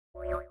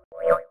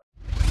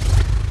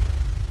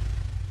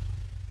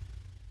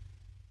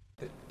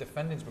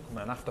defending's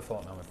becoming an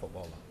afterthought now in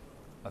football.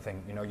 I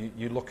think, you know,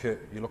 you look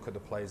at the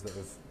players that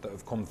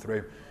have come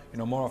through, you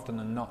know, more often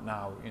than not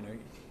now, you know,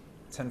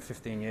 10,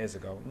 15 years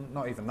ago,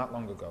 not even that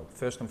long ago,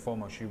 first and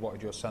foremost, you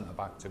wanted your centre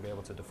back to be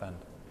able to defend.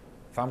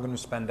 If I'm going to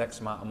spend X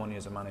amount of money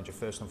as a manager,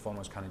 first and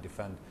foremost, can he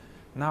defend?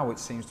 Now it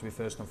seems to be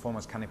first and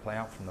foremost, can he play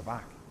out from the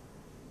back?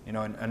 You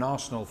know, and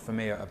Arsenal for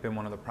me have been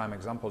one of the prime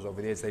examples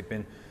over the years. They've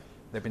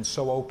been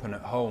so open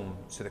at home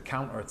to the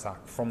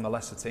counter-attack from the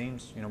lesser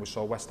teams. You know, we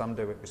saw West Ham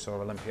do it, we saw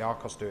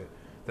Olympiacos do it.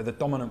 They're the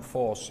dominant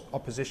force.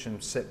 Opposition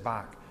sit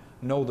back,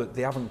 know that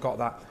they haven't got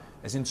that.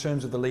 As in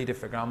terms of the leader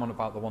figure, I'm on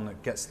about the one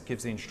that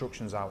gives the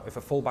instructions out. If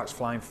a fullback's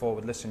flying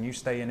forward, listen, you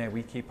stay in here,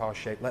 we keep our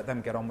shape, let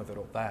them get on with it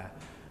up there.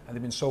 And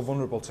they've been so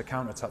vulnerable to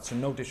counter-attacks, and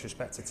no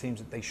disrespect to teams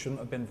that they shouldn't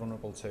have been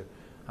vulnerable to.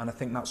 And I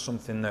think that's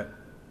something that,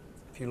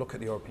 if you look at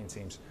the European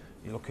teams,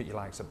 you look at your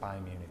likes of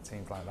Bayern Munich,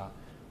 teams like that,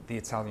 the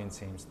Italian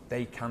teams,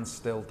 they can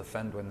still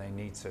defend when they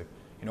need to.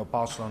 You know,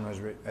 Barcelona,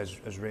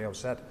 as Rio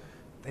said,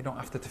 they don't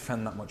have to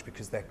defend that much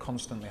because they're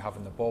constantly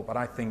having the ball. But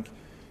I think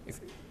if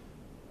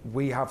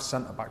we have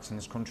centre-backs in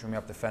this country and we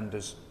have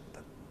defenders,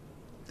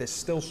 there's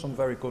still some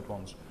very good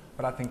ones.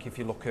 But I think if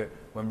you look at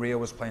when Rio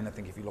was playing, I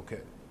think if you look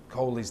at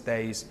Coley's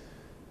days,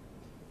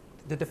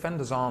 the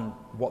defenders aren't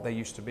what they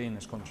used to be in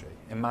this country,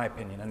 in my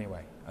opinion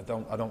anyway. I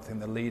don't think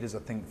the leaders, I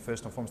think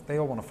first and foremost, they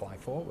all want to fly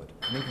forward.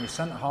 And even your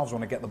centre-halves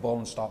want to get the ball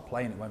and start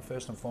playing it when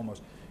first and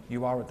foremost,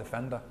 you are a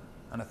defender.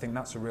 And I think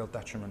that's a real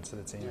detriment to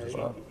the teams as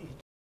well.